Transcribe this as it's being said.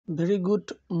Very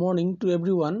good morning to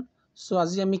everyone. So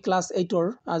আজি আমি class 8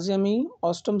 আজি আমি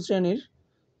অষ্টম শ্ৰেণীৰ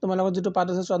তোমালোকৰ যেটো পাঠ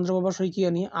আছে চন্দ্ৰপ্ৰভা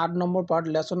শইকীয়ানী 8 নম্বৰ পাঠ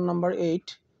লেসন নম্বৰ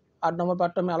 8 8 নম্বৰ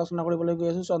পাঠটো আমি আলোচনা কৰিবলৈ গৈ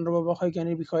আছো চন্দ্ৰপ্ৰভা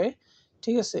শইকীয়ানীৰ বিষয়ে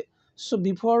ঠিক আছে সো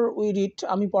বিফৰ উই ৰিড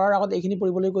আমি পঢ়াৰ আগত এইখিনি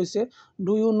পঢ়িবলৈ কৈছে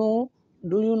ডু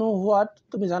ইউ নো হোৱাট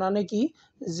তুমি জানা নে কি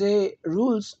যে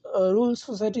rules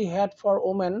society had for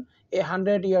women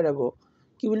 100 year ago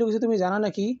কি বুলি কৈছে তুমি জানা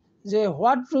নেকি যে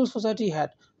what rules society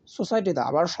had society দা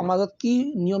আবার সমাজত কি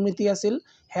নিয়ম নীতি আছিল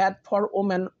হ্যাড ফর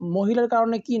ওমেন মহিলার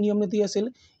কারণে কি নিয়ম নীতি আছিল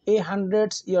এই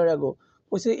 100 ইয়ার আগো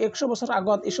কৈছে 100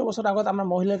 বছর আগত আমার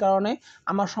মহিলার কারণে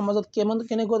আমার সমাজত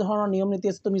কেনেকুৱা ধৰণৰ নিয়ম নীতি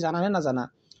আছে তুমি জানা নে না জানা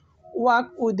ওয়াক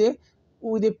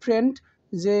উইথ এ ফ্রেন্ড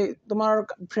যে তোমার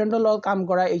ফ্ৰেন্ডৰ লগত কাম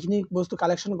কৰা এইখিনি বস্তু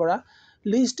কালেকশন কৰা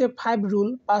লিস্ট এ 5 ৰুল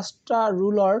 5টা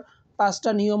ৰুলৰ 5টা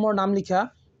নিয়মৰ নাম লিখা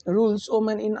rules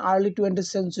women in early 20th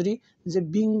century যে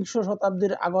বিংশ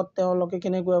শতাব্দীৰ আগত তেওঁলোকে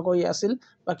কেনেকৈ আছিল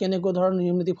বা কেনেকৈ ধৰণৰ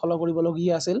নিয়ম নীতি ফলো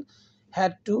কৰিবলগীয়া আছিল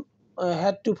had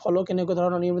to follow কেনেকৈ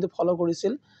ধৰণৰ নিয়ম নীতি ফলো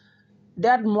কৰিছিল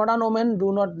that modern women do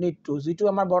not need to যেটো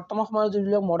আমাৰ বৰ্তমান সময়ত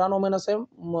যিবিলাক মডাৰ্ন women আছে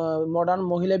মডাৰ্ন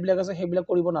মহিলা বিলাক আছে সেইবিলাক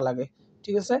কৰিব নালাগে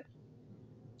ঠিক আছে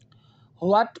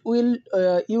what will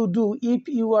you do if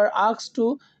you are asked to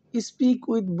speak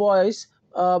with boys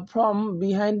from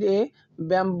behind a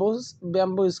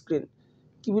bamboo screen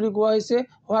কি বুলি কোৱা হৈছে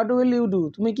what will you do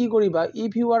তুমি কি কৰিবা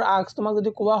if you are asked তোমাক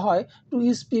যদি কোৱা হয় to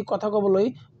speak কথা ক'বলৈ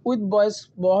with boys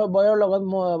বয়ৰ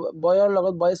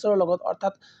লগত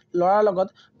অৰ্থাৎ লৰাৰ লগত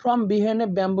from behind a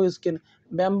bamboo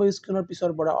screenৰ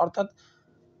পিছৰ পৰা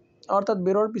অৰ্থাৎ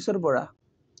বেৰৰ পিছৰ পৰা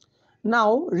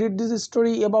now read this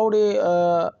story about a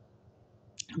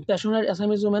passionate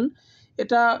Assamese woman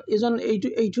এটা এজন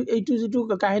এইটো যেটো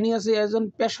কাহিনী আছে এজন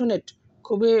passionate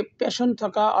খুবই প্যাশন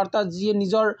থকা অর্থাৎ যিয়ে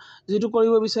নিজৰ যেটো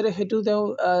কৰিব বিচাৰে হেতু তেওঁ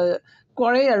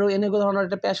কৰে আৰু এনেকুৱা ধৰণৰ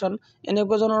এটা প্যাশন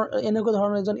এনেকুৱা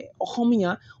ধৰণৰ এজন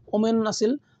অসমীয়া ওমেন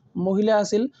আছিল মহিলা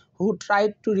আছিল হু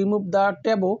ট্ৰাইড টু ৰিমুভ দা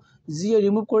টেবু যিয়ে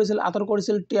ৰিমুভ কৰিছিল আতৰ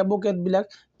কৰিছিল টেবু কেটবিলাক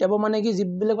টেবু মানে কি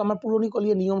যিবিলাক আমাৰ পুৰণি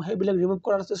কলীয়া নিয়ম সেইবিলাক ৰিমুভ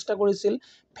কৰাৰ চেষ্টা কৰিছিল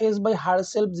ফেস বাই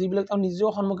হাৰসেল্ফ যিবিলাক তেওঁ নিজেও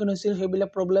সন্মুখীন হৈছিল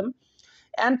সেইবিলাক problem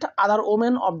and other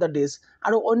women of the days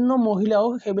আৰু অন্য মহিলাও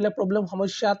সেইবিলাক প্ৰবলেম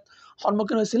সমস্যাত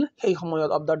সন্মুখীন হৈছিল সেই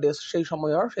সময়ত অফ দা ডেজ সেই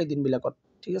সময়ৰ সেই দিনবিলাকত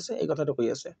ঠিক আছে এই কথাটো কৈ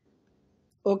আছে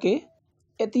ওকে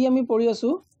এতিয়া আমি পঢ়ি আছো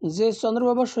যে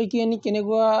চন্দ্ৰপ্ৰভা শইকীয়ানী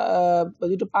কেনেকুৱা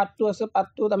যেটো পাঠটো আছে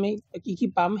পাঠটোত আমি কি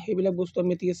পাম সেইবিলাক বস্তু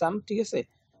আমি এতিয়া চাম ঠিক আছে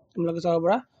তোমালোকে চাব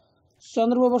পৰা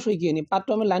চন্দ্ৰপ্ৰভা শইকীয়ানী পাঠটো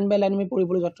আমি লাইন বাই লাইন আমি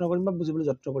পঢ়িবলৈ যত্ন কৰিম বা বুজিবলৈ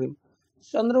যত্ন কৰিম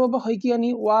Chandraprabha Saikiani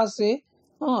was a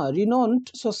renowned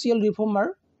social reformer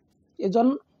এজন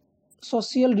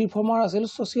সোশিয়াল রিফর্মার আছিল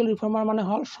সোশিয়াল রিফর্মার মানে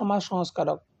হল সমাজ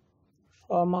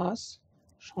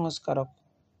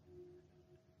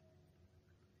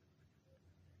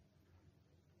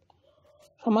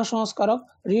সংস্কারক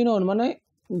রিনোন মানে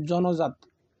জনজাত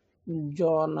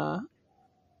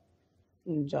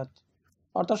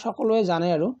অর্থাৎ সকলোৱে জানে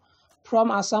আৰু ফ্ৰম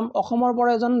আসাম অসমৰ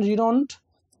পৰা এজন ৰিনোন্ড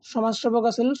সমাজসেৱক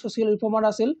আছিল সোশিয়াল ৰিফৰ্মাৰ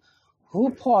আছিল হু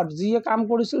ফট যিয়ে কাম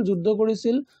কৰিছিল যুদ্ধ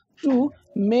কৰিছিল টু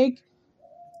মেক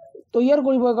তৈয়াৰ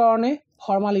কৰিবৰ কাৰণে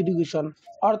ফৰ্মাল এডুকেশ্যন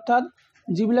অৰ্থাৎ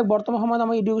যিবিলাক বৰ্তমান সময়ত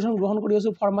আমি এডুকেশ্যন গ্ৰহণ কৰি আছো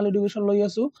ফৰ্মাল এডুকেশ্যন লৈ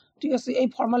আছো ঠিক আছে এই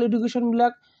ফৰ্মাল এডুকেশ্যন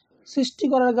বিলাক সৃষ্টি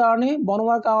কৰাৰ কাৰণে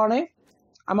বনোৱাৰ কাৰণে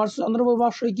আমাৰ চন্দ্ৰপ্ৰভা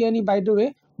শইকীয়ানী বাইদেৱে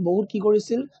বহুত কি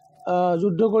কৰিছিল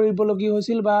যুদ্ধ কৰিবলগীয়া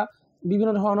হৈছিল বা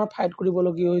বিভিন্ন ধৰণৰ ফাইট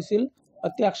কৰিবলগীয়া হৈছিল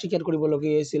ত্যাগ স্বীকাৰ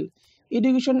কৰিবলগীয়া হৈছিল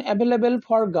এডুকেশ্যন এভেইলেবল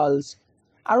ফৰ গাৰ্লছ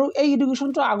আৰু এই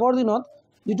এডুকেশ্যনটো আগৰ দিনত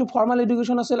যেটো ফৰ্মাল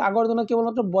এডুকেশ্যন আছিল আগৰ দিনত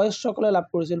কেৱলমাত্ৰ বয়স সকলে লাভ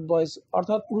কৰিছিল বয়স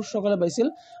অৰ্থাৎ পুৰুষ সকলে পাইছিল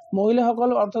মহিলাসকল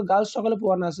অৰ্থাৎ গাৰ্লছ সকলে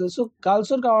পোৱা নাছিল সো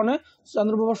গাৰ্লছৰ কাৰণে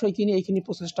চন্দ্ৰপ্ৰভা শইকীয়ানী এইখিনি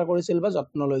প্ৰচেষ্টা কৰিছিল বা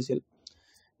যত্ন লৈছিল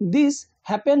this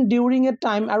happen during A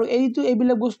time আৰু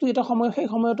এইবিলাক বস্তু এটা সময় সেই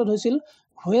সময়ত হৈছিল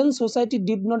when society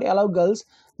did not allow girls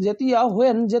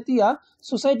যেতিয়া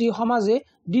society সমাজে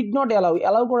did not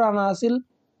allow কৰা নাছিল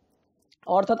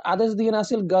অৰ্থাৎ আদেশ দিয়া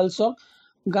নাছিল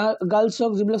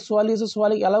গাৰ্লছক যিবিলাক ছোৱালী আছে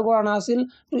ছোৱালীক এলাউ কৰা নাছিল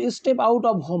two step out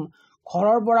of home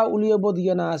ঘৰৰ পৰা উলিয়াব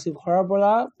দিয়া নাছিল ঘৰৰ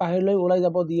পৰা বাহিৰলৈ ওলাই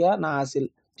যাব দিয়া নাছিল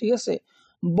ঠিক আছে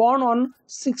বৰ্ন অন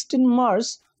 16 মাৰ্চ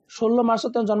 16 মাৰ্চত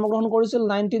তেওঁ জন্মগ্ৰহণ কৰিছিল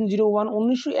 1901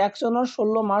 চনৰ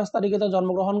 16 মাৰ্চ তাৰিখে তেওঁ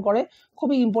জন্মগ্ৰহণ কৰে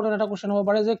খুবই ইম্পৰ্টেন্ট এটা কোশ্চেন হ'ব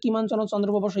পাৰে যে কিমান চনত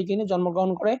চন্দ্ৰপ্ৰভা শইকীয়ানী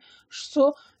জন্মগ্ৰহণ কৰে সো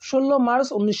 16 মাৰ্চ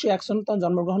 1901 চনত তেওঁ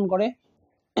জন্মগ্ৰহণ কৰে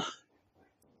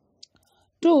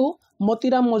টু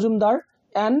মতিৰাম মজুমদাৰ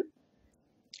এণ্ড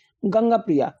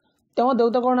গংগাপ্ৰিয়া তেওঁৰ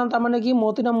দেউতাকৰ নাম তাৰ মানে কি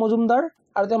মতিৰাম মজুমদাৰ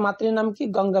আৰু তেওঁৰ মাতৃৰ নাম কি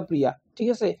গংগাপ্ৰিয়া ঠিক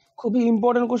আছে খুবই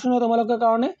ইম্পৰ্টেন্ট কোশ্চেন হয় তোমালোকৰ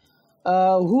কাৰণে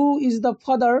who is the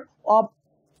father of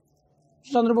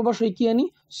Chandraprabha Saikiani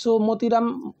so Motiram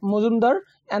Majumdar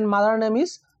and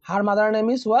her mother name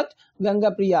is what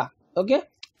Gangapriya okay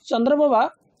Chandraprabha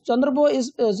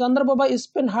Chandraprabha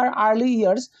spent her early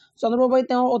years. Chandraprabha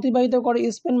তেওঁ অতিবাহিত কৰে,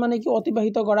 spend মানে কি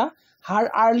অতিবাহিত কৰা, her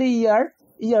early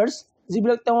years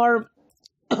যিবিলাক তেওঁৰ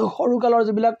সৰুকালৰ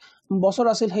যিবিলাক বছৰ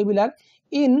আছিল সেইবিলাক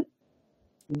in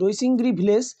দৈচিংগিৰি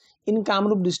village in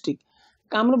Kamrup district.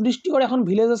 Kamrup ডিস্ট্ৰিক্টৰ এখন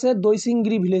ভিলেজ আছে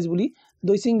দৈচিংগিৰি ভিলেজ বুলি,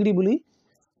 দৈচিংগিৰি বুলি।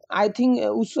 আই থিংক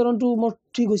উচ্চাৰণটো মোৰ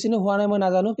ঠিক হৈছে নে হোৱা নাই মই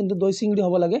নাজানো, কিন্তু দৈচিংগিৰি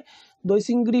হ'ব লাগে।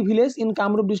 দৈচিংগিৰি village in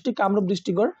Kamrup district, Kamrup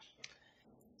ডিস্ট্ৰিক্টৰ।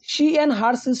 she and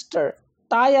her sister,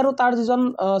 তাই আৰু তাৰ যিজন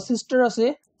সিস্টাৰ আছে,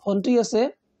 ভণ্টি আছে,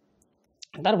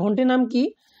 তাৰ ভণ্টিৰ নাম কি?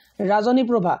 Rajani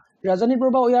Prabha. Rajani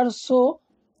Prabha we are so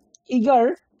eager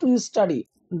to study,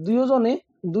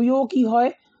 দুয়ো কি হয়?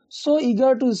 so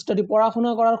eager to study, পঢ়া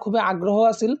শুনা কৰাৰ খুবেই আগ্ৰহ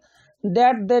আছিল।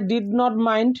 that they did not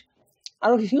mind,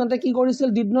 আৰু সিহঁতে কি কৰিছিল?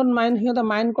 did not mind, সিহঁতে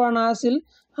মাইণ্ড কৰা নাছিল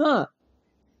হা।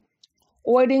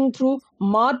 wading through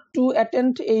mud to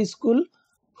attend a school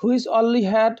which only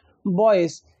had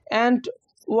boys and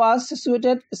was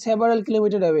situated several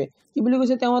kilometers away। কি বুলি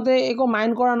কৈছে? তেওঁতে একো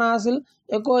মাইণ্ড কৰা নাছিল,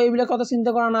 একো এইবিলাক কথা চিন্তা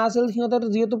কৰা নাছিল। সিহঁতে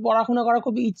যিহেতু পঢ়া শুনা কৰাৰ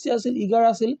খুব ইচ্ছা আছিল, ইগাৰ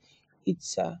আছিল,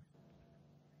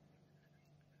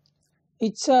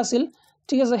 ইচ্ছা আছিল,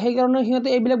 ঠিক আছে, সেইকাৰণে সিহঁতে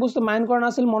এইবিলাক বস্তু মাইণ্ড কৰা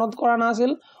নাছিল, মনত কৰা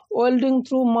নাছিল। ৱেল্ডিং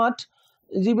থ্ৰু মাড,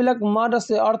 যিবিলাক মাড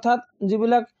আছে অৰ্থাৎ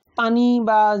যিবিলাক পানী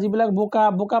বা যিবিলাক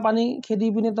বোকা পানী খেদি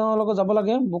পিনে তেওঁলোকে যাব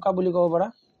লাগে, বোকা বুলি ক'ব পাৰা,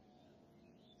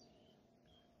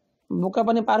 বোকা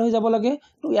পানী পাৰ হৈ যাব লাগে।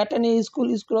 টু এটেণ্ড এ স্কুল,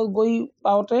 স্কুলত গৈ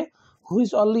পাওঁতে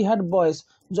হুইচ অনলি হেড বয়জ,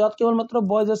 য'ত কেৱল মাত্ৰ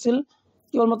বয়জ আছিল,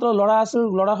 কেৱল মাত্ৰ ল'ৰা আছিল,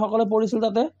 ল'ৰাসকলে পঢ়িছিল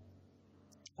তাতে।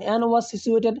 এণ্ড ৱাজ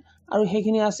চিচুৱেটেড, আৰু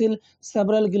সেইখিনি আছিল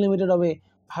ছেভাৰেল কিলোমিটাৰ অৱে,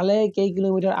 ভালে কেই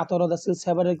কিলোমিটাৰ আঁতৰত আছিল,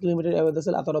 ছেভাৰেল কিলোমিটাৰ এৱেত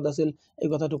আছিল, আঁতৰত আছিল, এই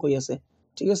কথাটো কৈ আছে,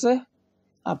 ঠিক আছে।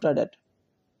 আফটাৰ ডেট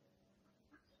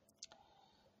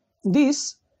দিছ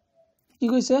কি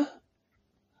কৈছে?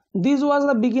 দিছ was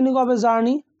the beginning of a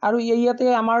journey, আৰু ইয়াতে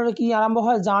আমাৰ কি আৰম্ভ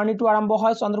হয়? জাৰ্ণিটো আৰম্ভ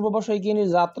হয়, চন্দ্ৰপ্ৰভা শইকীয়ানীৰ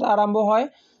যাত্ৰা আৰম্ভ হয়।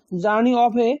 Journey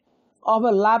of A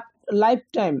life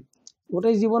time,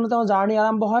 গোটেই জীৱনত তেওঁ জাৰ্ণি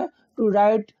আৰম্ভ হয়। টু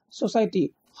ৰাইট ছ'চাইটি,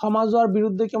 সমাজৰ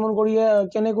বিৰুদ্ধে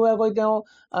কেনেকুৱাকৈ তেওঁ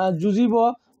যুঁজিব,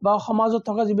 বা সমাজত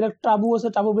থকা যিবিলাক টাবু আছে,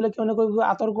 টাবুবিলাক কেনেকৈ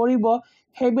আঁতৰ কৰিব,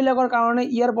 সেইবিলাকৰ কাৰণে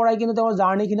ইয়াৰ পৰাই কিন্তু তেওঁৰ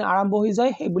জাৰ্ণিখিনি আৰম্ভ হৈ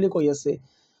যায়, সেই বুলি কৈ আছে।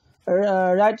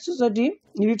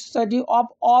 Read society of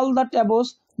all the taboos,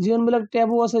 যিমানবিলাক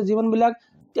টেবু আছে, যিমানবিলাক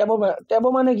টেবু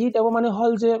মানে কি? টেবু মানে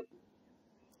হ'ল যে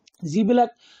যিবিলাক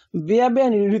বেয়া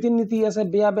ৰীতি নীতি আছে,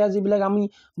 বেয়া যিবিলাক আমি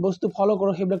বস্তু ফ'ল'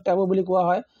 কৰোঁ, সেইবিলাক টেবু বুলি কোৱা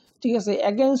হয়, ঠিক আছে।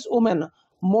 এগেইনষ্ট উমেন,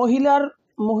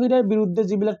 মহিলাৰ বিৰুদ্ধে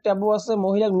যিবিলাক টেবু আছে,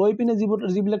 মহিলাক লৈ পিনে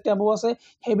যিবিলাক টেবু আছে,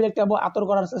 সেইবিলাক টেবু আঁতৰ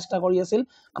কৰাৰ চেষ্টা কৰি আছিল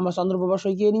আমাৰ চন্দ্ৰপ্ৰভা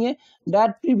শইকীয়ানীয়ে।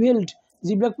 ডেট প্ৰিভেইলড,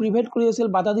 যিবিলাক প্ৰিভেইল কৰি আছিল,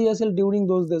 বাধা দি আছিল, ডিউৰিং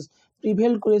দ'জ ডেজ,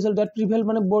 প্ৰিভেইল কৰি আছিল। ডেট প্ৰিভেইল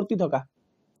মানে বৰ্তি থকা,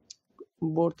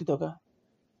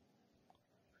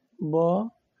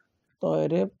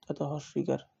 তয়ৰে এটা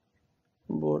হস্বীকাৰ,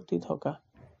 বৰ্তি থকা।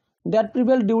 ডেট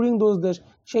প্ৰিভেইল ডিউৰিং দ'জ ডেজ,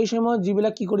 সেই সময়ত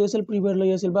যিবিলাক কি কৰি আছিল? প্ৰিভেইল হৈ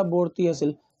আছিল বা বৰ্তি আছিল,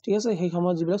 ঠিক আছে, সেই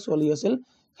সময়ত যিবিলাক চলি আছিল,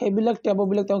 সেইবিলাক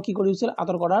টেবুবিলাক তেওঁ কি কৰিছিল?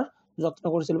 আঁতৰ কৰাৰ যত্ন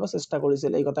কৰিছিল বা চেষ্টা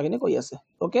কৰিছিল, এই কথাখিনি কৈ আছে,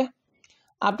 okay.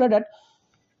 After date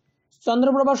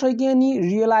Chandraprabha Saikiani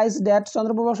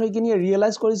Chandraprabha শইকীয়ানীয়ে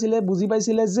realise কৰিছিলে, বুজি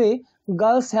পাইছিলে যে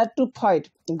গাৰ্লছ হেড টু ফাইট,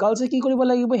 গাৰ্লছে কি কৰিব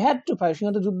লাগিব? হেড টু ফাইট,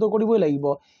 সিহঁতে যুদ্ধ কৰিবই লাগিব।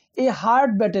 এই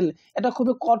হাৰ্ড বেটেল, এটা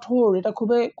খুবেই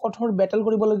কঠোৰ বেটেল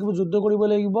কৰিব লাগিব, যুদ্ধ কৰিব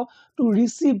লাগিব। টু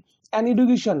ৰিচিভ এন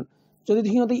এডুকেশ্যন, যদি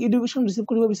সিহঁতে এডুকেশ্যন ৰিচিভ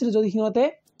কৰিব বিচাৰে, যদি সিহঁতে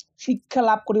শিক্ষা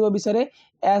লাভ কৰিব বিচাৰে,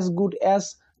 as good as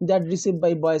date receive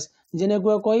বাই বয়জ,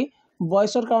 যেনেকুৱাকৈ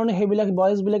বয়সৰ কাৰণে সেইবিলাক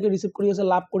বয়জবিলাকে ৰিচিভ কৰি আছে,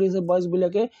 লাভ কৰি আছে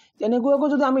বয়জবিলাকে, তেনেকুৱাকৈ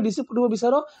যদি আমি ৰিচিভ কৰিব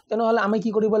বিচাৰোঁ, তেনেহ'লে আমি কি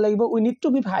কৰিব লাগিব? উই নিড টু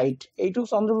বি ফাইট। এইটো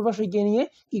চন্দ্ৰপ্ৰভা শইকীয়ানীয়ে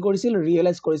কি কৰিছিল?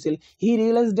 ৰিয়েলাইজ কৰিছিল। হি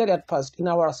realise date at first in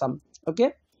hour Assam, okay.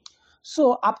 So'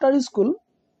 after school,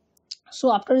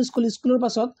 স্কুলৰ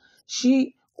পাছত শ্বি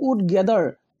উড গেডাৰ,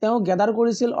 তেওঁ গেডাৰ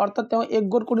কৰিছিল, অৰ্থাৎ তেওঁ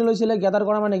একগোট কৰি লৈছিলে। গেডাৰ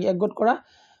কৰা মানে একগোট কৰা।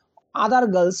 আদাৰ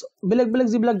গাৰ্লছ, বেলেগ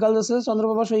যিবিলাক গাৰ্লছ আছে,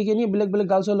 চন্দ্ৰপ্ৰভা শইকীয়ানী বেলেগ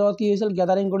গাৰ্লছৰ লগত কি হৈছিল?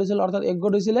 গেডাৰিং কৰিছিল, অৰ্থাৎ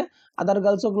একগোট হৈছিলে, আদাৰ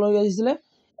গাৰ্লছক লৈ আহিছিলে।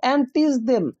 এণ্ড টিচ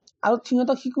দেম, আৰু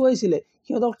সিহঁতক শিকুৱাইছিলে,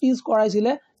 সিহঁতক টিচ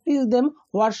কৰাইছিলে। টিচ them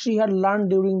what Shi head learn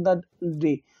during the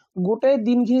day, গোটেই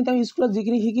দিনখিনি তেওঁ স্কুলত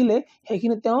যিখিনি শিকিলে,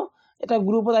 সেইখিনি তেওঁ এটা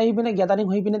গ্ৰুপত আহি পিনে গেডাৰিং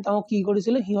হৈ পিনে তেওঁ কি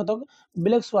কৰিছিলে? সিহঁতক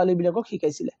বেলেগ ছোৱালীবিলাকক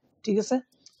শিকাইছিলে, ঠিক আছে।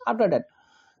 After date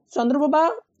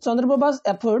চন্দ্ৰপ্ৰভাজ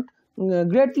effort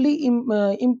গ্ৰেটলি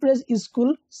impress school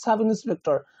চাব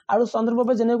ইনস্পেক্টৰ, আৰু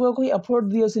চন্দ্ৰপ্ৰভাই যেনেকুৱাকৈ এফৰ্ট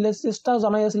দি আছিলে,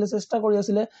 চেষ্টা কৰি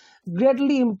আছিলে,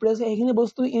 গ্ৰেটলি ইমপ্ৰেছ, এইখিনি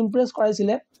বস্তু ইমপ্ৰেছ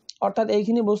কৰাইছিলে, অৰ্থাৎ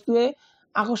এইখিনি বস্তুৱে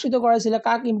আকৰ্ষিত কৰাইছিলে।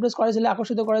 কাক ইমপ্ৰেছ কৰাইছিলে?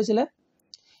 আকৰ্ষিত কৰাইছিলে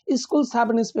স্কুল চাব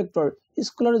ইনস্পেক্টৰ,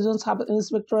 স্কুলৰ যিজন চাব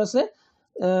ইনস্পেক্টৰ আছে,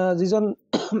 যিজন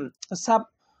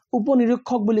উপ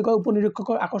নিৰীক্ষক বুলি কয়, উপ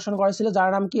নিৰীক্ষকক আকৰ্ষণ কৰাইছিলে, যাৰ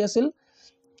নাম কি আছিল?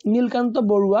 নীলকান্ত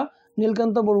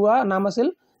বৰুৱা নাম আছিল।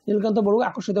 নীলকান্ত বড়ুক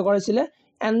আকৰ্ষিত কৰেছিল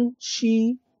and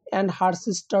she and her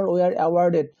sister were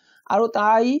awarded আৰু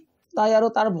তাই আৰু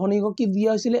তাৰ ভনীকক কি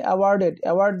দিয়া হৈছিল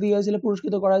অ্যাওয়াৰ্ড দিয়া হৈছিল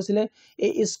পুৰস্কৃত কৰা হৈছিল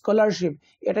এই স্কলাৰশিপ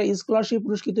এটা স্কলাৰশিপ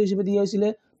পুৰস্কৃত হিচাপে দিয়া হৈছিল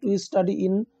two study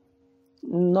in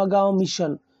Nagaon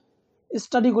mission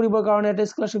study কৰিবৰ কাৰণে এটা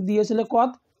স্কলাৰশিপ দিয়া হৈছিল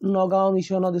কত নগাঁও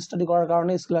মিশনত ষ্টাডি কৰাৰ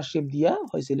কাৰণে স্কলাৰশিপ দিয়া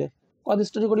হৈছিল কত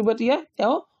ষ্টাডি কৰিব এতিয়া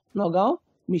তেওঁ নগাঁও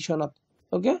মিশনত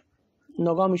ওকে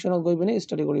নগাঁও মিশনত গৈ পিনে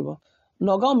ষ্টাডি কৰিব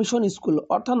নগাঁও মিশন স্কুল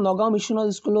অৰ্থাৎ নগাঁও মিশনৰ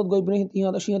স্কুলত গৈ পিনে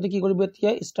সিহঁতে কি কৰিব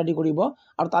এতিয়া ষ্টাডি কৰিব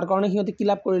আৰু তাৰ কাৰণে সিহঁতে কি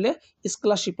লাভ কৰিলে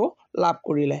স্কলাৰশিপো লাভ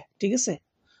কৰিলে ঠিক আছে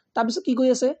তাৰপিছত কি কৈ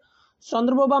আছে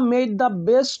Chandraprabha made the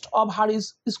best of her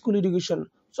school education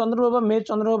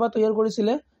Chandraprabha তৈয়াৰ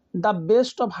কৰিছিলে the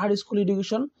best of her school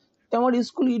education তেওঁৰ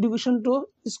স্কুল এডুকেশ্যনটো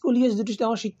স্কুলীয় যিটো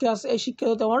তেওঁৰ শিক্ষা আছে এই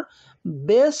শিক্ষাটো তেওঁৰ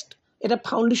বেষ্ট এটা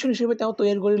ফাউণ্ডেশ্যন হিচাপে তেওঁ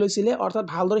তৈয়াৰ কৰি লৈছিলে অৰ্থাৎ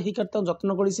ভালদৰে শিক্ষাৰ তেওঁ যত্ন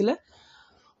কৰিছিলে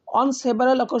on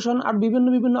several occasion আর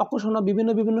বিভিন্ন occasion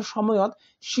বিভিন্ন সময়ত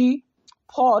she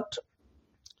fought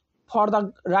for the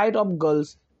right of girls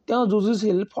তেওঁ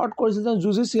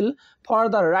যুঁজিছিল for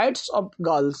the rights of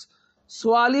girls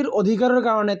ছোৱালীৰ অধিকাৰৰ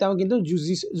কাৰণে তেওঁ কিন্তু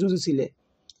যুঁজিছিলে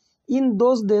in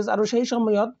those days আৰু সেই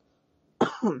সময়ত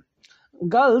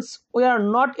girls were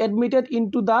not admitted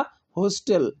into the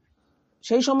hostel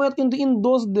সেই সময়ত কিন্তু in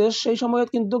those days সেই সময়ত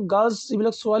কিন্তু girls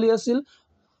যিবিলাক ছোৱালী আছিল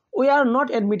we are not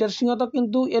admitted সিহঁতক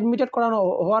কিন্তু এডমিটেড কৰা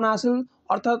হোৱা নাছিল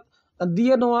অৰ্থাৎ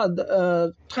দিয়ে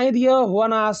ঠাই দিয়া হোৱা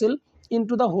নাছিল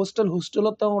ইনটু দ্য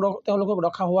হোষ্টেলত তেওঁলোকক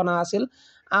ৰখা হোৱা নাছিল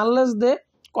আনলেছ দে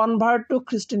কনভাৰ্ট টু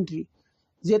খ্ৰীষ্টানিটি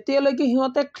যেতিয়ালৈকে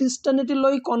সিহঁতে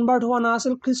খ্ৰীষ্টানিটিলৈ কনভাৰ্ট হোৱা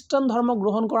নাছিল খ্ৰীষ্টান ধৰ্ম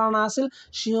গ্ৰহণ কৰা নাছিল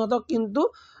সিহঁতক কিন্তু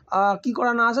কি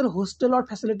কৰা নাছিল হোষ্টেলৰ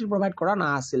ফেচিলিটি প্ৰভাইড কৰা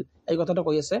নাছিল এই কথাটো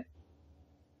কৈ আছে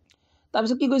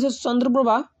তাৰপিছত কি কৈছে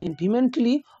চন্দ্ৰপ্ৰভা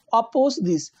ভিমেণ্টলি অপোজ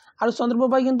দিছ আৰু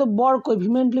চন্দ্ৰপ্ৰভাই কিন্তু বৰকৈ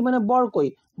ভিমেণ্টলি মানে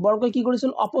বৰকৈ কি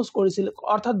কৰিছিল অপোজ কৰিছিল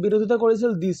অৰ্থাৎ বিৰোধিতা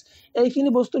কৰিছিল দিছ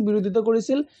এইখিনি বস্তুৰ বিৰোধিতা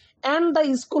কৰিছিল এণ্ড দ্য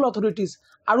স্কুল অথৰিটিজ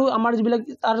আৰু আমাৰ যিবিলাক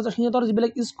সিহঁতৰ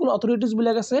যিবিলাক স্কুল অথৰিটিজ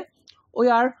বিলাক আছে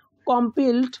we are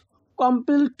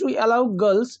কম্পিলড two allow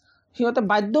girls সিহঁতে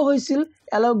বাধ্য হৈছিল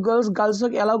এলাউ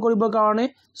গাৰ্লছক এলাউ কৰিবৰ কাৰণে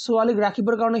ছোৱালীক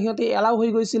ৰাখিবৰ কাৰণে সিহঁতে এলাউ হৈ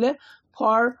গৈছিলে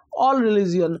ফৰ অল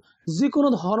ৰিলিজিয়ন যিকোনো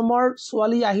ধৰ্মৰ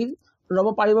ছোৱালী আহি ৰব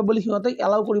পাৰিব বুলি সিহঁতে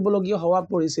এলাউ কৰিবলগীয়া হোৱা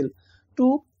পৰিছিল two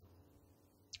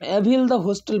avail the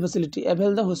hostel facility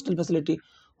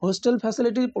hostel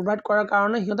facility provide কৰাৰ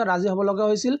কাৰণে সিহঁতে ৰাজি হ'ব লগা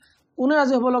হৈছিল কোনে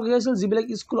ৰাজি হ'ব লগা হৈছিল যিবিলাক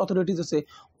স্কুল অথৰিটিজ আছে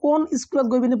কোন স্কুলত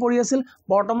গৈ পিনে পঢ়ি আছিল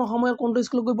বৰ্তমান সময়ত কোনটো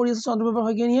স্কুলত গৈ পঢ়ি আছে চন্দ্ৰপ্ৰভা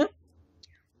শইকীয়ানীয়ে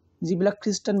যিবিলাক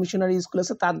খ্ৰীষ্টান মিছনাৰী স্কুল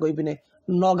আছে তাত গৈ পিনে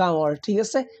নগাঁৱৰ ঠিক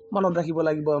আছে মনত ৰাখিব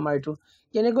লাগিব আমাৰ এইটো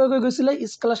কেনেকৈ গৈছিলে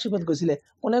স্কলাৰশ্বিপত গৈছিলে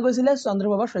কোনে গৈছিলে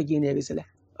চন্দ্ৰপ্ৰভা শইকীয়ানীয়ে গৈছিলে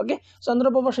ওকে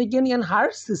চন্দ্ৰপ্ৰভা শইকীয়ানী এণ্ড হাৰ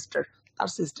সিস্টাৰ তাৰ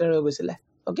সিস্টাৰ হৈ গৈছিলে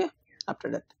ওকে আফটাৰ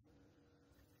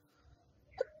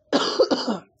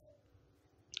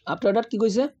দ্যাট কি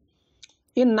কৈছে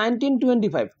ইন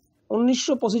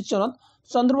 1925 চনত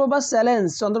চন্দ্ৰপ্ৰভা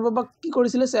কি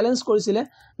কৰিছিলে চ্যালেঞ্জ কৰিছিলে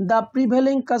the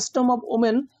প্ৰিভেইলিং custom of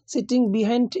women sitting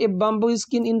behind A bamboo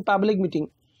skin in public meeting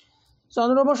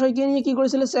Chandraprabha শইকীয়ানীয়ে কি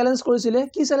কৰিছিলে চ্যালেঞ্জ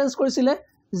কৰিছিলে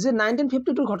যে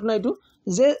 1952 ঘটনা এইটো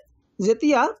যে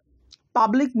যেতিয়া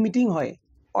পাব্লিক মিটিং হয়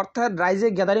অৰ্থাৎ ৰাইজে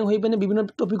গ্যাদাৰিং হৈ পিনে বিভিন্ন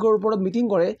টপিকৰ ওপৰত মিটিং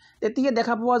কৰে তেতিয়া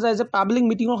দেখা পোৱা যায় যে পাব্লিক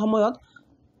মিটিঙৰ সময়ত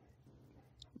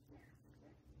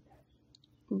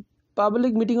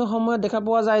দেখা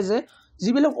পোৱা যায় যে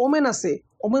যিবিলাক ওমেন আছে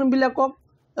ওমেনবিলাকক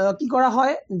কি কৰা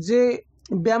হয় যে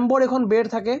বেম্বৰ এখন বেৰ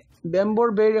থাকে বেম্বৰ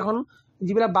বেৰ এখন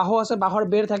যিবিলাক বাঁহ আছে বাঁহৰ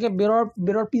বেৰ থাকে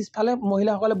বেৰৰ পিছফালে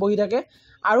মহিলাসকলে বহি থাকে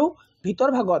আৰু ভিতৰ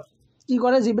ভাগত কি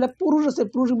কৰে যিবিলাক পুৰুষ আছে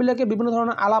পুৰুষবিলাকে বিভিন্ন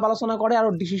ধৰণৰ আলাপ আলোচনা কৰে আৰু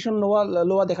ডিসিশন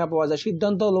লোৱা দেখা পোৱা যায়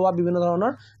সিদ্ধান্ত লোৱা বিভিন্ন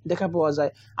ধৰণৰ দেখা পোৱা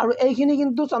যায় আৰু এইখিনি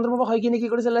কিন্তু চন্দ্ৰপ্ৰভা শইকীয়ানী কি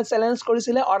কৰিছিলে চ্যালেঞ্জ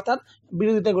কৰিছিলে অৰ্থাৎ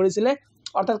বিৰোধিতা কৰিছিলে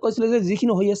অৰ্থাৎ কৈছিলে যে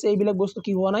যিখিনি হৈ আছে এইবিলাক বস্তু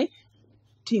কি হোৱা নাই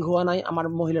ঠিক হোৱা নাই আমাৰ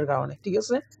মহিলাৰ কাৰণে ঠিক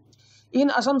আছে ইন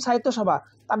আসাম সাহিত্য সভা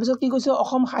তাৰপিছত কি কৈছে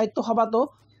অসম সাহিত্য সভা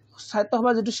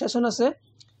যিটো সেশন আছে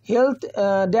হেল্থ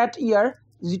দ্যাট ইয়াৰ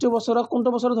যিটো বছৰত কোনটো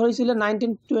বছৰত ধৰিছিলে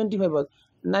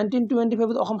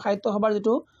 1925 অসম সাহিত্য সভাৰ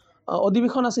যিটো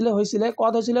অধিৱেশন হৈছিলে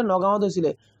ক'ত হৈছিলে নগাঁৱত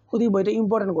হৈছিলে সুধিব এটা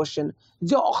ইম্পৰ্টেণ্ট কোৱেশ্চন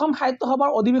যে অসম সাহিত্য সভাৰ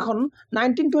অধিৱেশন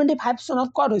 1925 চনত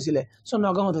ক'ত হৈছিলে সো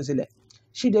নগাঁৱত হৈছিলে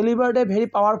she delivered a very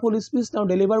powerful speech তেওঁ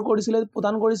ডেলিভাৰ কৰিছিলে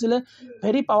প্ৰদান কৰিছিলে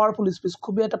very powerful speech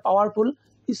খুব এটা পাৱাৰফুল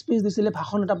স্পিচ দিছিলে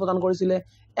ভাষণ এটা প্ৰদান কৰিছিলে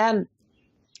এণ্ড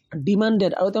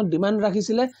ডিমান্ডেড আৰু তেওঁ ডিমান্ড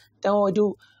ৰাখিছিলে তেওঁ এইটো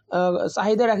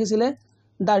চাহিদা ৰাখিছিলে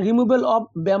the removal of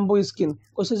bamboo skin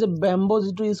কৈছে যে বেম্বো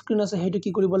যিটো স্কিন আছে সেইটো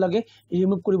কি কৰিব লাগে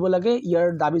ৰিমুভ কৰিব লাগে ইয়াৰ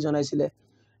দাবী জনাইছিলে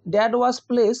দ্যাট ৱাজ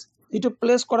প্লেচ যিটো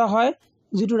প্লেচ কৰা হয়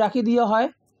যিটো ৰাখি দিয়া হয়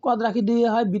ক'ত ৰাখি দিয়া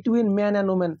হয় between man and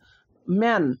women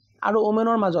man আৰু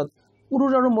ওমেনৰ মাজত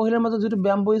পুৰুষ আৰু মহিলাৰ মাজত যেটো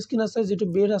ব্যাম্বো স্কিন আছে যেটো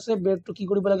বেৰ আছে বেৰটো কি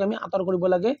কৰিব লাগে আমি আঁতৰ কৰিব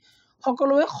লাগে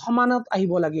সকলোৱে সমানত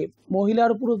আহিব লাগে মহিলা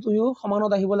আৰু পুৰুষ দুয়ো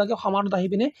সমানত আহিব লাগে সমানত আহি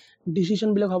পিনে ডিসিশন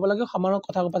বিলাক হ'ব লাগে সমানত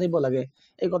কথা পাতিব লাগে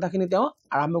এই কথাখিনি তেওঁ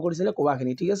আৰম্ভ কৰিছিল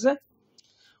কোৱাখিনি ঠিক আছে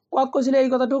কোৱাত কৈছিল এই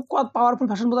কথাটো কোৱাত পাৱাৰফুল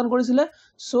ভাষণ প্ৰদান কৰিছিল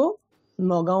সো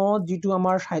নগাঁৱত যেটো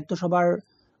আমাৰ সাহিত্য সভাৰ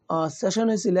সেশন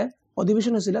হৈছিল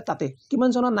অধিবেশন হৈছিল তাতে কিমান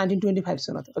চনত 1925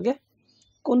 চনত ওকে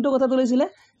কোনটো কথা তুলিছিল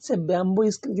সে ব্যাম্বো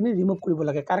স্কিনখিনি ৰিমুভ কৰিব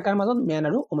লাগে কাৰ মাজত মেন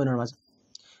আৰু ওমেনৰ মাজত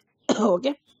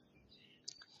okay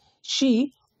she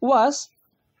was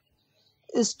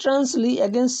sternly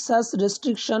against such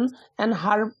restriction and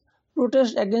her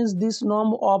protest against this norm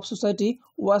of society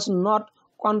was not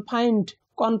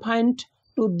confined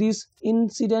to this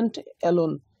incident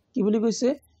alone কি বুলি কৈছে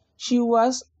she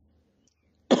was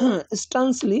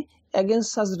sternly against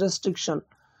such restriction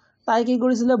তাই কি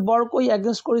কৰিছিল বৰকৈ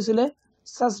against কৰিছিল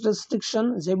such restriction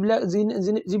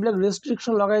যিবিলাক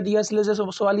restriction লগাই দিয়া আছিল যে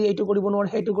সোৱালি এইটো কৰিব নোৱাৰে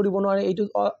হেইটো কৰিব নোৱাৰে এইটো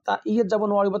ইয়েত যাব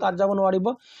নোৱাৰিব তাত যাব নোৱাৰিব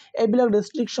এইবিলাক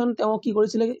restriction তেওঁ কি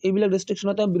কৰিছিল এইবিলাক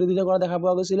restrictionত তেওঁ বিৰোধিতা কৰা দেখা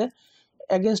পোৱা গৈছিল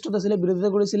against আছিল বিৰোধিতা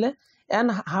কৰিছিল and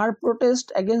her protest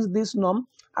against this norm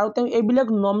আৰু তেওঁ এইবিলাক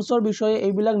normsৰ বিষয়ে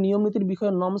এইবিলাক নিয়ম নীতিৰ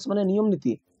বিষয়ে norms মানে নিয়ম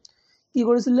নীতি কি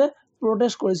কৰিছিল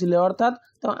protest কৰিছিল অৰ্থাৎ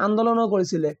তেওঁ আন্দোলন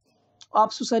কৰিছিল of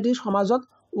society সমাজত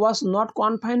was not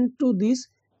confined to this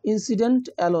incident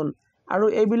alone আৰু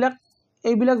এইবিলাক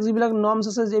যিবিলাক norms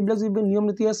আছে যিবিলাক নিয়ম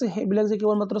নীতি আছে সেইবিলাক যে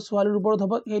কেৱল মাত্ৰ সোৱালিৰ ওপৰত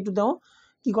হ'ব সেইটো তেওঁ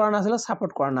কি কৰা নাছিল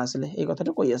সাপোৰ্ট কৰা নাছিল এই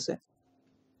কথাটো কৈ আছে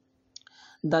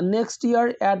the next year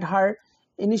at her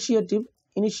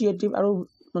initiative আৰু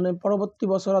মানে পৰৱৰ্তী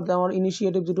বছৰত তেওঁৰ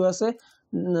ইনিশিয়েটিভ যেটো আছে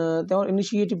তেওঁৰ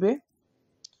ইনিশিয়েটিভে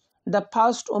the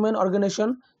first women organization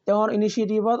তেওঁৰ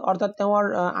ইনিশিয়েটিভত অৰ্থাৎ তেওঁৰ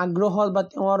আগ্ৰহত বা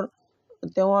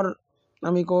তেওঁৰ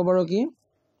আমি ক'ব পাৰো কি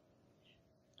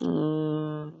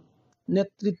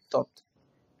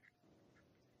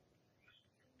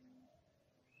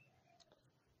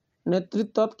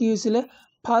নেতৃত্বত কি হৈছিল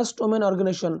ফার্স্ট ওমেন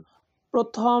অর্গানাইজেশন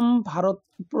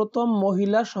প্রথম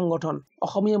মহিলা সংগঠন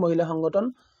অসমীয়া মহিলা সংগঠন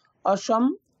অসম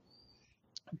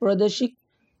প্রাদেশিক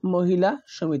মহিলা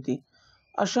সমিতি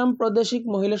অসম প্রাদেশিক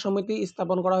মহিলা সমিতি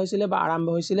স্থাপন করা হয়েছিল বা আরম্ভ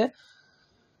হয়েছিল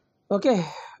ওকে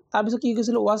তাৰপিছত কি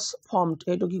হৈছিল was formed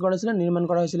এইটো কি কৰিছিল নিৰ্মাণ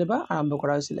কৰা হৈছিল বা আৰম্ভ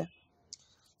কৰা হৈছিল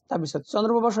তাৰপিছত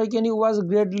Chandraprabha Saikiani was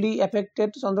greatly affected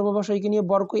Chandraprabha Saikiani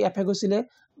বৰকৈ এফেক্ট হৈছিল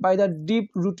by the deep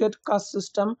rooted caste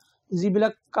system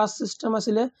যিবিলাক কাষ্ট সিস্টেম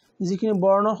আছিল যিখিনি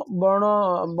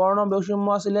বৰ্ণ বৈষম্য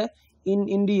আছিল ইন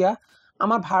ইন্ডিয়া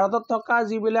আমাৰ ভাৰতত থকা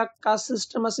যিবিলাক কাষ্ট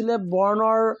সিস্টেম আছিল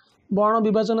বৰ্ণ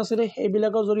বিভাজন আছিল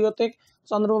সেইবিলাকৰ জৰিয়তে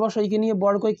চন্দ্ৰপ্ৰভা শইকীয়ানী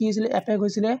বৰকৈ কি হৈছিল এফেক্ট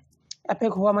হৈছিল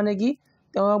এফেক্ট হোৱা মানে কি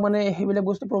তেওঁ মানে সেইবিলাক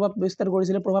বস্তু প্ৰভাৱ বিস্তাৰ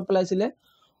কৰিছিল প্ৰভাৱ পেলাইছিল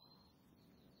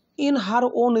in her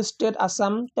own state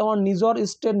Assam তেওঁৰ নিজৰ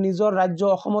state নিজৰ ৰাজ্য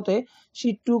অসমতে she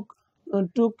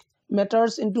took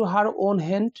matters into her own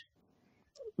hand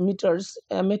meters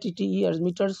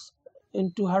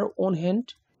into her own hand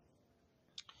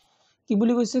কি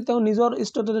বুলি কৈছে তেওঁ নিজৰ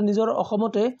ষ্টেটতে নিজৰ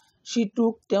অসমতে she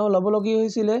took তেওঁ লবলগীয়া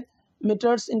হৈছিল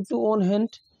matters into own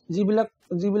hand যিবিলাক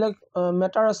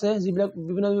মেটাৰ আছে যিবিলাক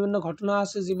বিভিন্ন ঘটনা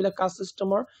আছে যিবিলাক কাষ্ট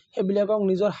সিস্টেমৰ হেবিলাকক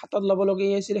নিজৰ হাতত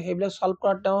লবলগীয়া হৈছিল হেবিলাক সলভ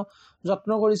কৰাৰ তেওঁ যত্ন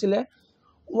কৰিছিল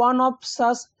one of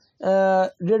such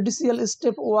radical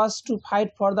step was to fight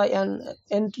for the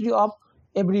entry of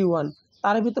everyone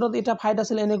তাৰ ভিতৰত এটা ফাইট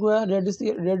আছিল এনেকুৱা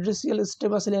ৰেডিচিয়েল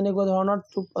স্টেপ আছিল এনেকুৱা ধৰণৰ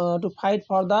to fight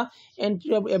for the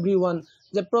entry of এভৰিওয়ান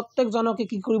যে প্ৰত্যেক জনকে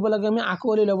কি কৰিব লাগে আমি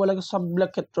আকোৱালি ল'ব লাগে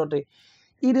সববিলাক ক্ষেত্ৰতে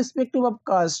ইৰেসপেক্টিভ অফ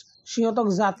কাষ্ট সিহঁতক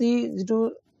জাতি যেটো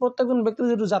প্ৰত্যেকজন ব্যক্তিৰ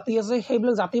যেটো জাতি আছে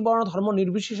সেইবিলাক জাতি বৰ্ণ ধৰ্ম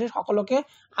নিৰ্বিশেষে সকলোকে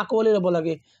আকোৱালি ল'ব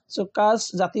লাগে সো কাষ্ট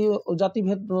জাতি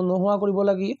ভেদ নোহোৱা কৰিব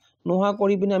লাগে নোহোৱা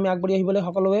কৰি পিনে আমি আগবাঢ়ি আহিব লাগে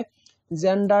সকলোৱে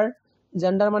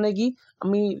জেন্ডাৰ মানে কি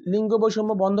আমি লিংগ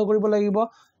বৈষম্য বন্ধ কৰিব লাগিব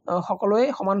সকলোৱে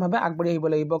সমানভাৱে আগবাঢ়ি আহিব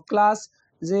লাগিব ক্লাস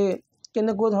যে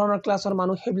কেনেকুৱা ধৰণৰ ক্লাসৰ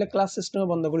মানুহ হেবিলাক ক্লাস সিস্টেম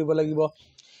বন্ধ কৰিব লাগিব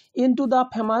ইনটু দা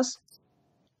ফেমাস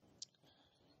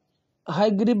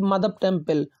হাইগ্ৰীব মাধৱ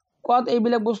টেম্পল কোৱাত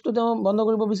এইবিলাক বস্তু তেওঁ বন্ধ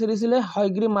কৰিব বিচাৰিছিল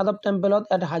হাইগ্ৰীব মাধৱ টেম্পলত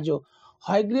এট হাজো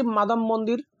হাইগ্ৰীব মাধৱ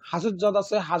মন্দিৰ হাজোত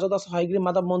আছে হাইগ্ৰীব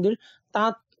মাধৱ মন্দিৰ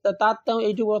তাত তেওঁ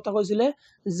এইটো কথা কৈছিল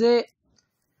যে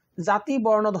জাতি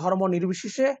বৰ্ণ ধৰ্ম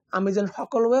নিৰ্বিশেষে আমি যেন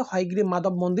সকলোৱে হাইগ্ৰীব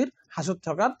মাধৱ মন্দিৰ হাজোত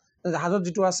থকাত হাজত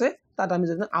যেটো আছে তাত আমি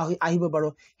যেন আহিব পাৰো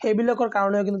হেবিলাকৰ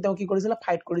কাৰণে কিন্তু তেওঁ কি কৰিছিল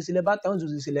ফাইট কৰিছিল বা তেওঁ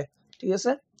যুঁজিছিল ঠিক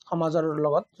আছে সমাজৰ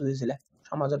লগত যুঁজিছিল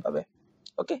সমাজৰ বাবে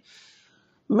ওকে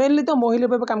মেইনলি তো মহিলাৰ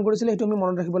বাবে কাম কৰিছিল হেতু আমি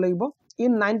মনত ৰাখিব লাগিব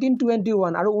ইন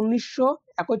 1921 আৰু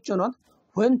 1921 চনত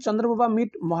when চন্দ্ৰপ্ৰভা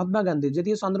মিট মহাত্মা গান্ধী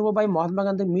যেতিয়া চন্দ্ৰপ্ৰভাই মহাত্মা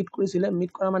গান্ধী মিট কৰিছিল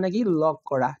মিট কৰা মানে কি লগ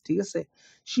কৰা ঠিক আছে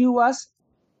she was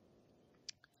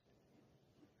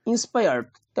ইনস্পায়াৰ্ড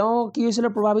তেওঁ কি হৈছিলে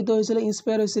প্ৰভাৱিত হৈছিলে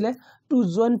ইনস্পায়াৰ হৈছিলে টু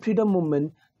জইন ফ্ৰীডম মুভমেণ্ট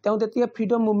তেওঁ তেতিয়া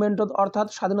ফ্ৰীডম মুভমেণ্টত অৰ্থাৎ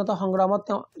স্বাধীনতা সংগ্ৰামত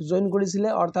তেওঁ জইন কৰিছিলে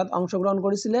অৰ্থাৎ অংশগ্ৰহণ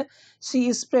কৰিছিলে সি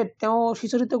স্প্ৰেড তেওঁ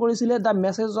সিঁচৰিত কৰিছিলে দ্য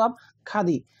মেছেজ অফ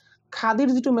খাদী খাদীৰ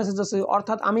যিটো মেছেজ আছে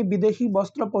অৰ্থাৎ আমি বিদেশী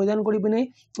বস্ত্ৰ পৰিধান কৰি পিনে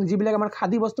যিবিলাক আমাৰ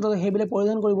খাদী বস্ত্ৰ আছে সেইবিলাক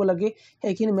পৰিধান কৰিব লাগে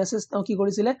সেইখিনি মেছেজ তেওঁ কি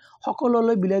কৰিছিলে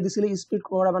সকলোলৈ বিলাই দিছিলে স্প্ৰেড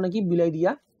কৰা মানে কি বিলাই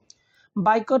দিয়া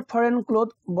বয়কট ফৰেন ক্লথ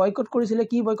বয়কট কৰিছিলে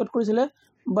কি বয়কট কৰিছিলে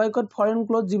বয়কট ফৰেন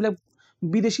ক্লথ যিবিলাক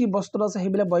বিদেশী বস্ত্ৰ আছে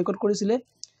সেইবিলাক বয়কট কৰিছিলে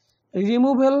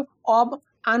ৰিমুভেল অফ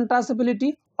আনটাচেবিলিটি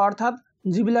অৰ্থাৎ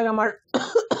যিবিলাক আমাৰ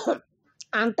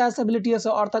আনটাচেবিলিটি আছে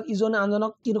অৰ্থাৎ ইজনে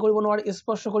আনজনক কি কৰিব নোৱাৰে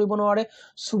স্পৰ্শ কৰিব নোৱাৰে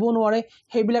চুব নোৱাৰে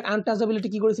সেইবিলাক আনটাচেবিলিটি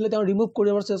কি কৰিছিলে তেওঁ ৰিমুভ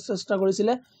কৰিবৰ চেষ্টা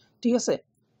কৰিছিলে ঠিক আছে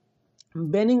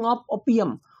বেনিং অফ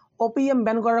অপিয়াম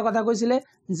বেন কৰাৰ কথা কৈছিলে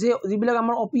যে যিবিলাক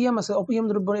আমাৰ অপিয়াম আছে অপিয়াম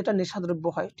দ্ৰব্য এটা নিশা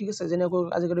দ্ৰব্য হয় ঠিক আছে যেনেকৈ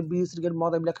আজিকালি বিড়ি চিগাৰেট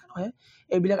মদ এইবিলাক হয়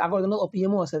এইবিলাক আগৰ দিনত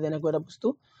অপিয়ামো আছে যেনেকৈ এটা বস্তু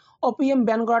অপিয়াম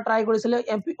বেন কৰা ট্ৰাই কৰিছিলে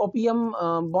অপিয়াম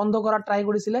বন্ধ কৰা ট্ৰাই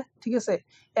কৰিছিলে ঠিক আছে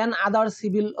এন আদাৰ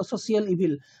চিভিল ছ'চিয়েল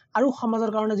ইভিল আৰু সমাজৰ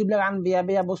কাৰণে যিবিলাক আন বেয়া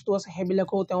বেয়া বস্তু আছে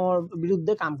সেইবিলাকো তেওঁৰ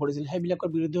বিৰুদ্ধে কাম কৰিছিল সেইবিলাকৰ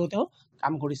বিৰুদ্ধেও তেওঁ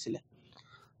কাম কৰিছিলে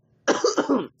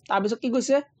তাৰপিছত কি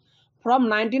কৈছে ফ্ৰম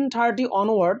 1930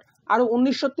 অনৱাৰ্ড আৰু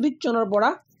 1930 চনৰ পৰা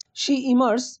she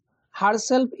immersed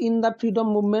herself in the freedom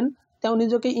movement তেওঁ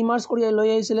নিজকে ইমাৰ্জ কৰি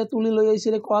লৈ আহিছিলে তুলি লৈ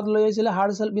আহিছিলে কোৱাত লৈ আহিছিলে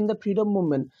herself in the freedom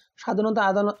movement স্বাধীনতা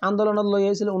আন্দোলনত লৈ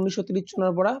আহিছিলে 1930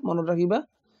 চনৰ পৰা মনত ৰাখিবা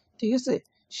ঠিক আছে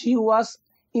she was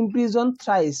imprisoned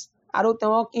thrice আৰু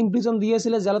তেওঁক ইমপ্ৰিজন দি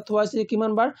আছিল জেলত থোৱাইছিল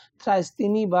কিমান বাৰ thrice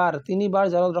তিনিবাৰ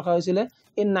জেলত ৰখা হৈছিল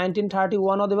in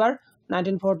 1931 দেবাৰ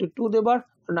 1942 দেবাৰ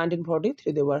আৰু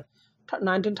 1943 দেবাৰ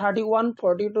 1931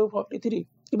 42 43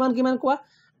 কিমান কোৱা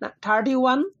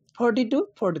 31 42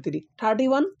 43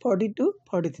 31 42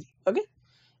 43 okay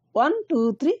 1 2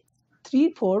 3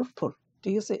 3 4 4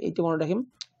 ঠিক আছে এইটো মনত ৰাখিম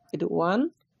এইটো 1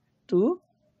 2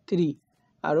 3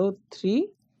 আৰু 3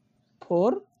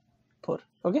 4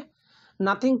 4 okay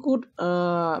nothing could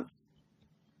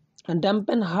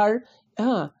dampen her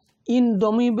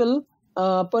indomitable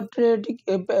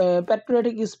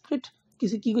patriotic spirit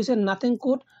কি কৈছে nothing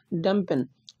could dampen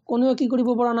কোনেও কি কৰিব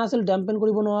পৰা নাছিল ড্যাম্পেন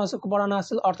কৰিব পৰা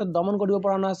নাছিল অৰ্থাৎ দমন কৰিব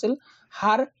পৰা নাছিল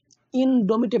হাৰ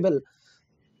ইনডমিটেবল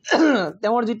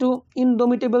তেওঁৰ যিটো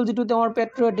ইনডমিটেবল যিটো তেওঁৰ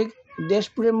পেট্ৰিয়টিক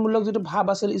দেশপ্ৰেমমূলক যিটো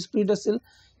ভাৱ আছিল স্পিৰিট আছিল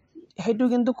সেইটো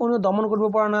কিন্তু কোনেও দমন কৰিব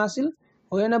পৰা নাছিল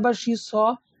whenever she saw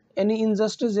any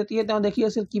injustice যেতিয়া তেওঁ দেখি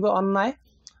আছিল কিবা অন্যায়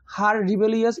হার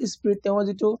রিবেলিয়াস স্পিৰিট তেওঁৰ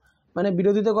যিটো মানে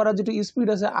বিৰোধিতা কৰাৰ যিটো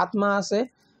স্পিৰিট আছে আত্মা আছে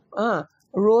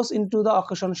rose into the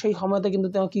occasion সেই সময়তে কিন্তু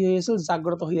তেওঁ কি হৈছিল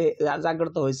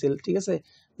জাগ্ৰত হৈছিল ঠিক আছে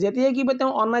যেতিয়া কিবা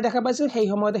তেওঁ অন্যায় দেখা পাইছিল সেই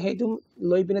সময়তে সেইটো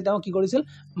লৈ পিনে তেওঁ কি কৰিছিল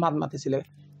মাত মাতিছিল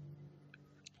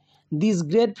দিস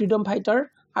গ্ৰেট ফ্ৰীডম ফাইটাৰ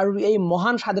আৰু এই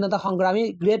মহান স্বাধীনতা সংগ্ৰামী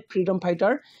great freedom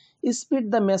fighter spirit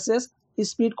the message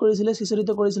spirit কৰিছিল সিঁচৰিত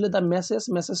কৰিছিল the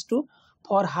message two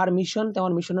for her mission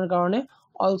তেওঁৰ মিশনৰ কাৰণে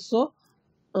অলসো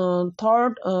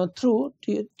থৰ্ড থ্ৰু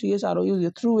টিএছ আৰু use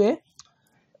through A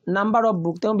number of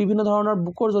book তেওঁ বিভিন্ন ধৰণৰ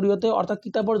বুকৰ জৰিয়তে অৰ্থাৎ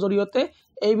কিতাপৰ জৰিয়তে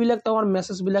এইবিলাক তেওঁৰ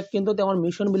মেছেজবিলাক কিন্তু তেওঁৰ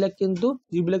মিশনবিলাক কিন্তু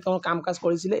যিবিলাক তেওঁৰ কাম কাজ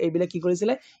কৰিছিল এইবিলাক কি কৰিছিল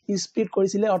স্পিৰিট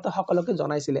কৰিছিল অৰ্থাৎ সকলোকে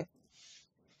জনাইছিল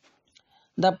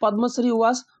দ্য পদ্মশ্ৰী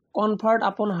ওয়াজ কনফাৰ্ড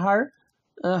আপন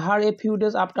হাৰ a few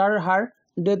days after her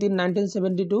death in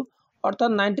 1972 অৰ্থাৎ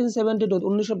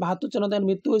 1972 1972 চনত তেওঁৰ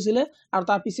মৃত্যু হৈছিল আৰু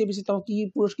তাৰ পিছে তেওঁ কি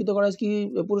পুৰস্কৃত কৰা কি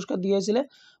পুৰস্কাৰ দিয়া হৈছিল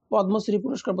পদ্মশ্ৰী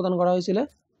পুৰস্কাৰ প্ৰদান কৰা হৈছিল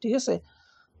ঠিক আছে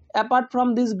apart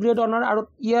from this great honor আৰু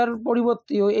ইয়াৰ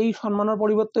পৰিৱৰ্তেও এই সম্মানৰ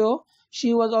পৰিৱৰ্তেও she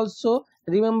was also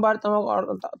remembered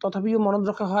তথাপিও মনত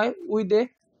ৰখা হয় with a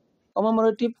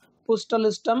commemorative postal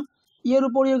stamp ইয়াৰ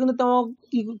উপৰিও কিন্তু তেওঁক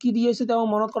কি দিয়েছে তেওঁ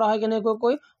মনত কৰা হয়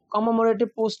কেনেকৈ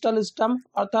commemorative postal stamp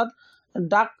অৰ্থাৎ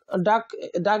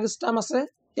ডাক স্টাম্প আছে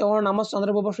তেওঁৰ নামত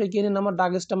চন্দ্ৰপ্ৰভা শইকীয়ানীৰ নামত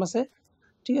ডাক স্টাম্প আছে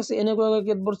ঠিক আছে এনেকৈ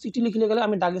কেতবোৰ চিঠি লিখিলে গলে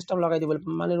আমি ডাক স্টাম্প লগাই দিব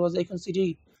মানে ৰজ এখন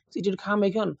চিঠিৰ খাম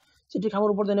এখন চিঠি খামৰ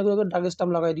ওপৰত এনেকৈ ডাক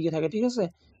স্টাম্প লগাই দিয়ে থাকে ঠিক আছে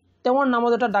তেওঁৰ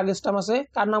নামত এটা ডাক স্টাম্প আছে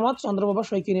কাৰ নামত চন্দ্ৰপ্ৰভা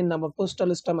শইকীয়ানীৰ নামত পোস্টাল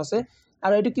স্টাম্প আছে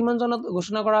আৰু এটো কিমান চনত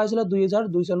ঘোষণা কৰা হৈছিল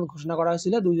 2002 চনত ঘোষণা কৰা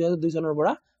হৈছিল 2002 চনৰ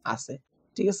পৰা আছে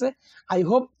ঠিক আছে আই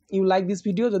hope U like this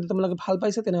video যদি তোমালোকে ভাল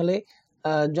পাইছে তেনেহলে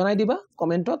জনাই দিবা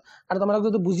কমেন্টত আৰু তোমালোকে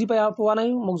যদি বুজি পোৱা নাই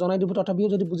মোক জনাই দিব তথাপিও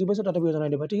যদি বুজি পাইছে তথাপিও জনাই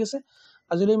দিবা ঠিক আছে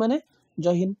আজিলৈ মানে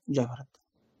জয় হিন্দ জয় ভাৰত